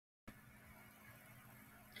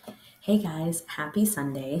Hey guys, happy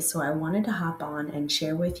Sunday. So I wanted to hop on and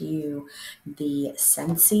share with you the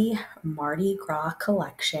Scentsy Mardi Gras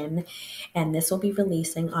Collection, and this will be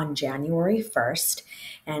releasing on January 1st.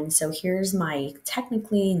 And so here's my,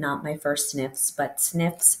 technically not my first sniffs, but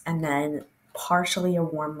sniffs and then partially a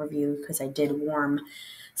warm review because I did warm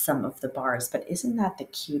some of the bars. But isn't that the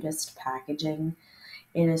cutest packaging?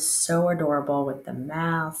 It is so adorable with the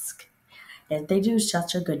mask. And they do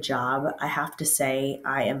such a good job. I have to say,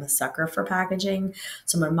 I am a sucker for packaging.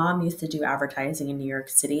 So my mom used to do advertising in New York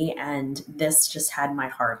City, and this just had my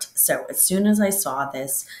heart. So as soon as I saw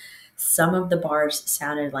this, some of the bars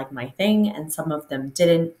sounded like my thing, and some of them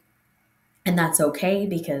didn't. And that's okay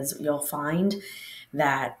because you'll find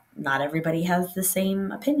that not everybody has the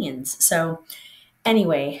same opinions. So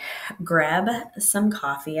anyway, grab some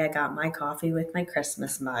coffee. I got my coffee with my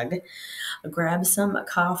Christmas mug. Grab some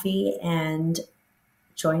coffee and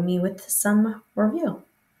join me with some review.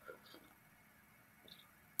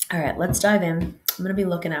 All right, let's dive in. I'm going to be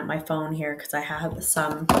looking at my phone here because I have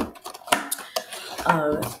some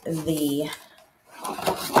of the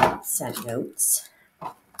scent notes.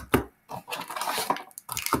 All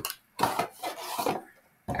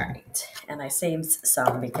right, and I saved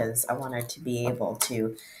some because I wanted to be able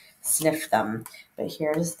to sniff them. But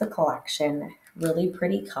here's the collection, really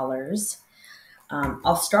pretty colors.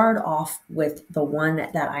 I'll start off with the one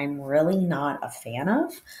that I'm really not a fan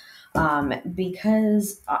of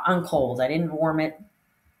because on cold, I didn't warm it,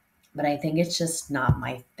 but I think it's just not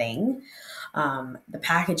my thing. The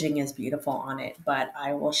packaging is beautiful on it, but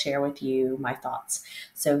I will share with you my thoughts.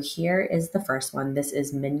 So here is the first one. This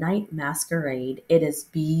is Midnight Masquerade. It is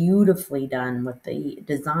beautifully done with the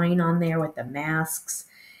design on there with the masks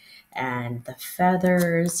and the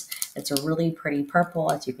feathers. It's a really pretty purple.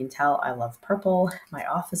 As you can tell, I love purple. My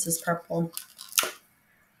office is purple.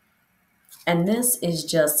 And this is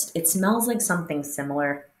just, it smells like something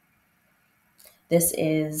similar. This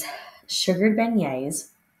is sugared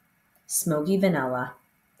beignets, smoky vanilla,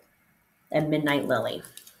 and midnight lily.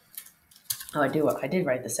 Oh, I did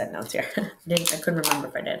write the scent notes here. I couldn't remember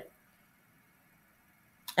if I did.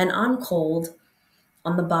 And on cold,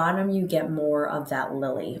 on the bottom, you get more of that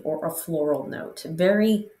lily or a floral note.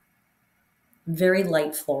 Very, very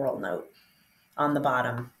light floral note on the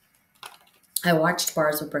bottom. I watched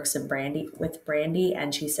Bars with Bricks and Brandy,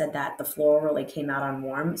 and she said that the floral really came out on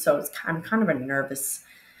warm. So I'm kind of nervous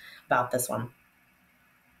about this one.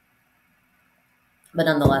 But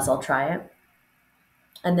nonetheless, I'll try it.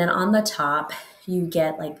 And then on the top, you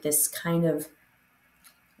get like this kind of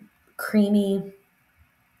creamy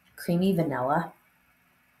vanilla.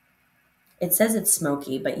 It says it's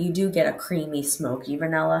smoky, but you do get a creamy, smoky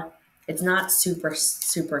vanilla. It's not super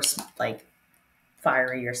like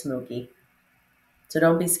fiery or smoky. So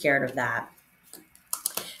don't be scared of that.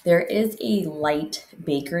 There is a light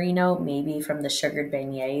bakery note, maybe from the sugared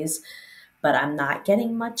beignets, but I'm not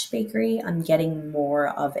getting much bakery. I'm getting more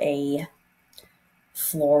of a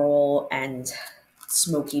floral and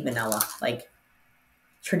smoky vanilla, like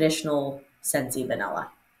traditional Scentsy vanilla.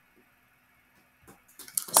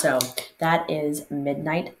 So that is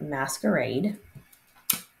Midnight Masquerade.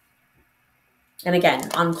 And again,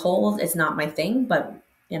 on cold, it's not my thing, but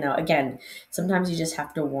again, sometimes you just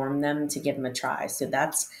have to warm them to give them a try. So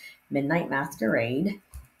that's Midnight Masquerade.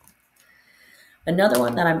 Another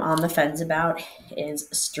one that I'm on the fence about is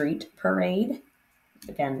Street Parade.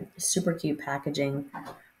 Again, super cute packaging.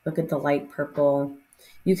 Look at the light purple.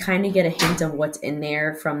 You kind of get a hint of what's in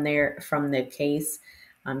there from the case.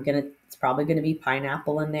 It's probably gonna be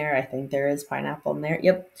pineapple in there. I think there is pineapple in there.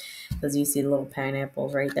 Yep, as you see the little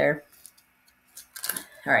pineapples right there.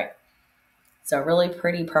 All right, so really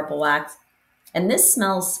pretty purple wax. And this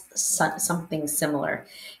smells something similar.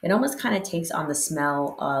 It almost kind of takes on the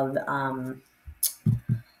smell of, I'm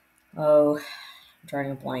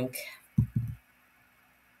drawing a blank.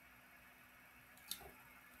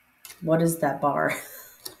 What is that bar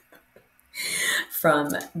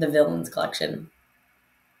from the Villains Collection?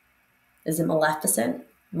 Is it Maleficent?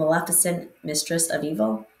 Maleficent, Mistress of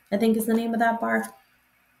Evil, I think is the name of that bar.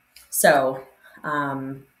 So,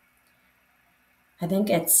 I think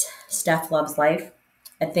it's Steph Loves Life.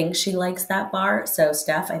 I think she likes that bar. So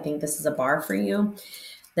Steph, I think this is a bar for you.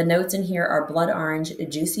 The notes in here are blood orange,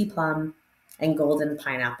 juicy plum, and golden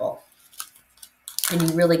pineapple. And you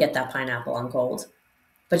really get that pineapple on cold.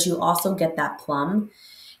 But you also get that plum,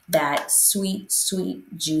 that sweet,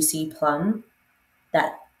 juicy plum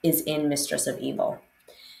that is in Mistress of Evil.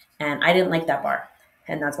 And I didn't like that bar.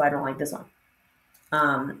 And that's why I don't like this one.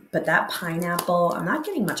 But that pineapple, I'm not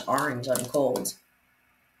getting much orange on cold.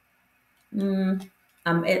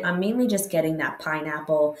 I'm mainly just getting that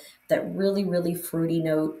pineapple, that really, really fruity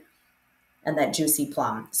note, and that juicy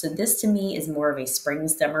plum. So this to me is more of a spring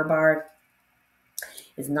stemmer bar.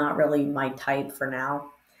 Is not really my type for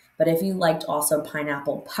now. But if you liked also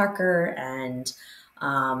pineapple pucker and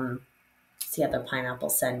what's the other pineapple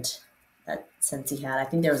scent that Scentsy had? I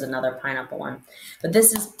think there was another pineapple one. But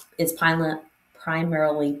this is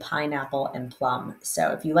primarily pineapple and plum.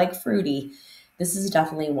 So if you like fruity, this is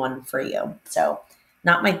definitely one for you. So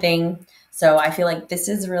not my thing. So I feel like this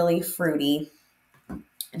is really fruity.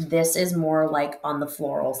 This is more like on the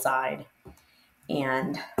floral side.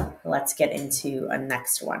 And let's get into a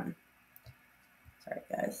next one. Sorry,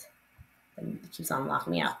 guys. It keeps on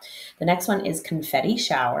locking me out. The next one is confetti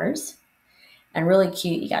showers. And really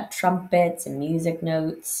cute. You got trumpets and music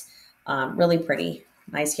notes. Really pretty.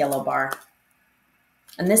 Nice yellow bar.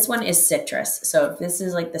 And this one is citrus. So if this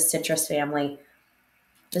is like the citrus family,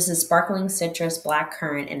 this is sparkling citrus, black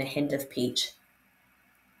currant, and a hint of peach.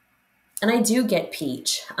 And I do get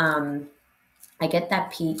peach. I get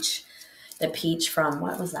that peach, the peach from,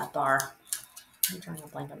 what was that bar? I'm drawing a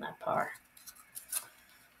blank on that bar.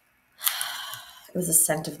 It was a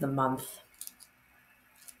scent of the month.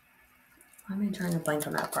 Why am I trying to blank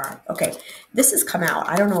on that bar? Okay, this has come out.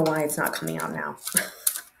 I don't know why it's not coming out now.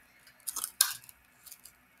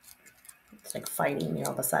 It's like fighting me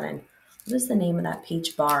all of a sudden. What is the name of that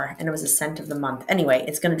peach bar? And it was a scent of the month. Anyway,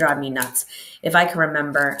 it's going to drive me nuts. If I can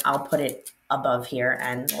remember, I'll put it above here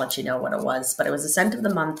and let you know what it was. But it was a scent of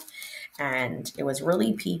the month, and it was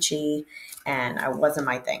really peachy, and it wasn't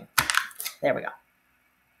my thing. There we go.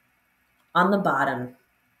 On the bottom,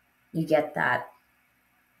 you get that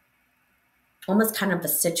almost kind of a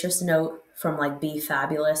citrus note from like Be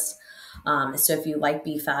Fabulous. So if you like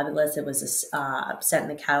Be Fabulous, it was a scent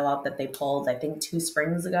in the catalog that they pulled, I think 2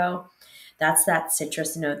 springs ago. That's that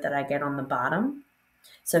citrus note that I get on the bottom.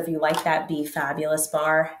 So if you like that Be Fabulous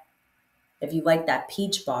bar, if you like that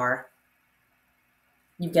peach bar,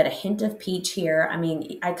 you get a hint of peach here. I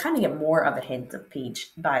mean, I kind of get more of a hint of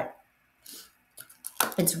peach, but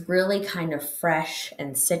it's really kind of fresh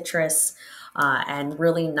and citrus and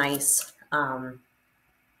really nice.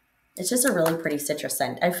 It's just a really pretty citrus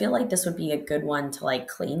scent. I feel like this would be a good one to like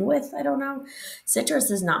clean with. I don't know. Citrus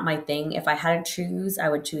is not my thing. If I had to choose, I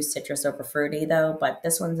would choose citrus over fruity though, but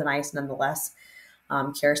this one's nice nonetheless.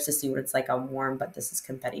 Curious to see what it's like on warm, but this is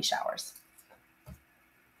confetti showers.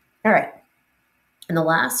 All right. And the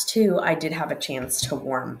last 2, I did have a chance to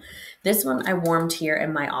warm. This one I warmed here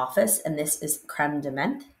in my office, and this is creme de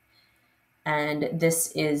menthe. And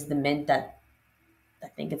this is the mint that, I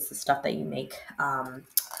think it's the stuff that you make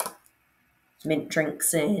mint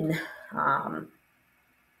drinks in.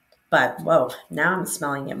 But whoa, now I'm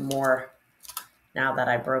smelling it more now that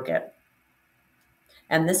I broke it.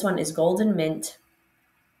 And this one is garden mint,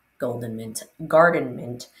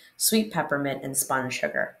 sweet peppermint, and spun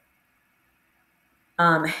sugar.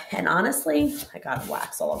 And honestly, I got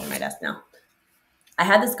wax all over my desk now. I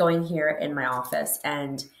had this going here in my office,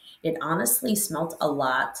 and it honestly smelled a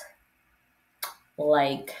lot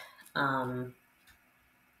like, I'm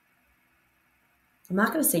not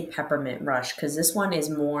going to say peppermint rush, because this one is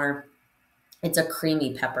more, it's a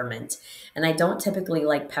creamy peppermint. And I don't typically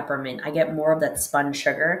like peppermint. I get more of that spun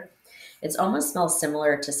sugar. It almost smells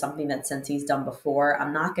similar to something that Scentsy's done before.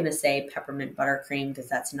 I'm not going to say peppermint buttercream because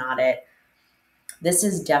that's not it. This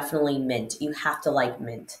is definitely mint. You have to like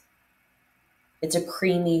mint. It's a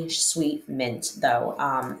creamy, sweet mint, though.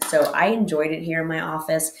 So I enjoyed it here in my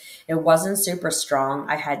office. It wasn't super strong.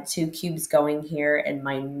 I had 2 cubes going here in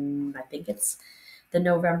my, I think it's the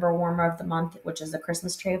November warmer of the month, which is the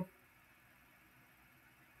Christmas tree.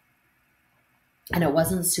 And it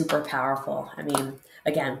wasn't super powerful. I mean,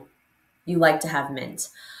 again, you like to have mint.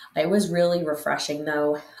 It was really refreshing,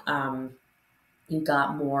 though. You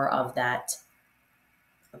got more of that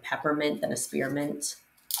peppermint than a spearmint.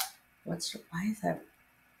 Why is that?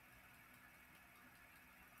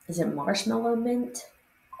 Is it marshmallow mint?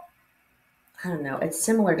 I don't know. It's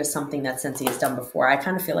similar to something that Scentsy has done before. I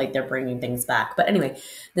kind of feel like they're bringing things back. But anyway,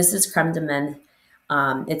 this is creme de menthe.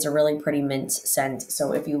 It's a really pretty mint scent.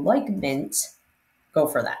 So if you like mint, go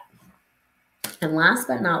for that. And last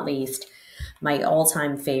but not least, my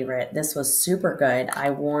all-time favorite. This was super good. I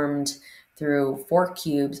warmed through 4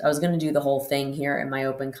 cubes. I was going to do the whole thing here in my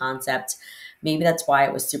open concept. Maybe that's why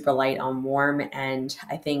it was super light on warm. And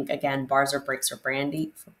I think, again, bars or breaks with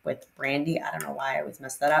brandy. I don't know why I always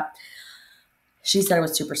mess that up. She said it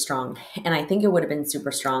was super strong. And I think it would have been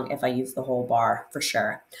super strong if I used the whole bar for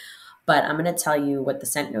sure. But I'm going to tell you what the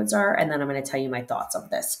scent notes are, and then I'm going to tell you my thoughts of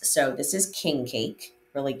this. So this is king cake.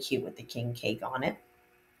 Really cute with the king cake on it.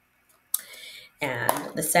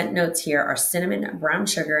 And the scent notes here are cinnamon, brown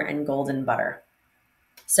sugar, and golden butter.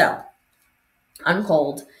 So on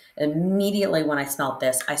cold, immediately when I smelled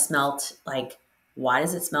this, I smelled like, why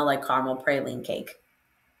does it smell like caramel praline cake?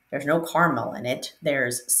 There's no caramel in it.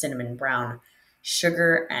 There's cinnamon, brown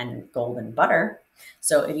sugar, and golden butter.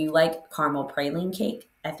 So if you like caramel praline cake,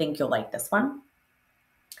 I think you'll like this one.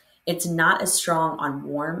 It's not as strong on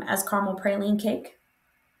warm as caramel praline cake.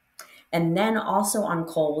 And then also on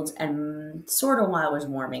cold and sort of while I was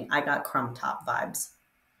warming, I got crumb top vibes.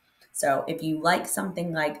 So if you like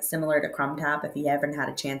something like similar to crumb top, if you haven't had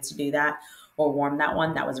a chance to do that or warm that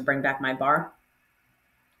one, that was Bring Back My Bar.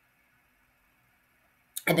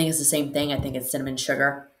 I think it's the same thing. I think it's cinnamon,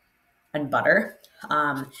 sugar, and butter.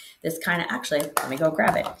 This kind of, actually, let me go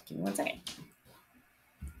grab it. Give me 1 second.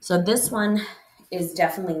 So this one is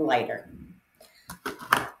definitely lighter,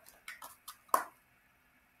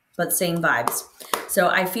 but same vibes. So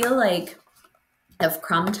I feel like if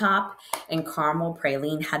crumb top and caramel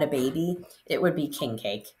praline had a baby, it would be king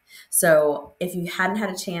cake. So if you hadn't had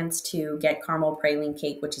a chance to get caramel praline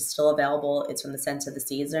cake, which is still available, it's from the Scent of the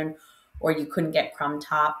Season, or you couldn't get crumb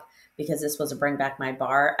top because this was a Bring Back My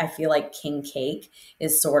Bar, I feel like king cake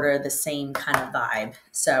is sort of the same kind of vibe.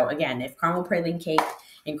 So again, if caramel praline cake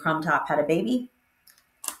and crumb top had a baby,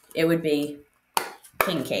 it would be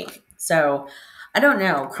king cake. So I don't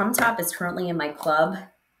know. Crumb top is currently in my club.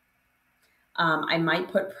 I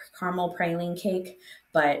might put caramel praline cake,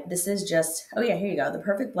 but this is just, oh yeah, here you go. The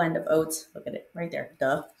perfect blend of oats. Look at it right there.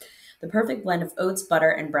 Duh. The perfect blend of oats,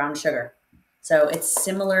 butter, and brown sugar. So it's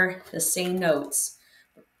similar, the same notes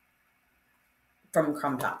from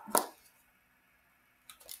crumb top.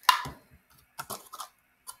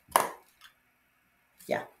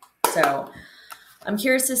 Yeah. So I'm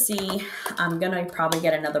curious to see. I'm going to probably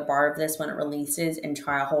get another bar of this when it releases and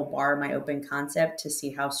try a whole bar of my open concept to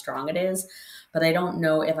see how strong it is. But I don't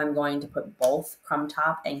know if I'm going to put both crumb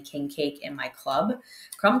top and king cake in my club.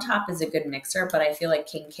 Crumb top is a good mixer, but I feel like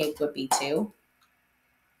king cake would be too.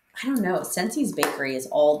 I don't know. Scentsy's Bakery is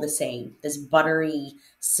all the same. This buttery,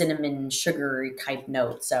 cinnamon, sugary type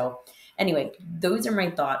note. So anyway, those are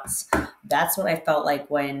my thoughts. That's what I felt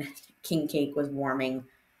like when king cake was warming.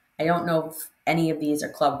 I don't know if any of these are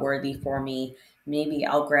club worthy for me. Maybe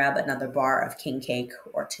I'll grab another bar of king cake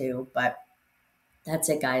or two, but that's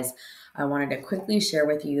it, guys. I wanted to quickly share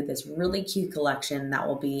with you this really cute collection that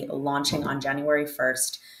will be launching on January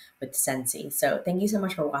 1st with Scentsy. So thank you so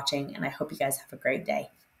much for watching, and I hope you guys have a great day.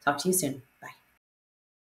 Talk to you soon. Bye.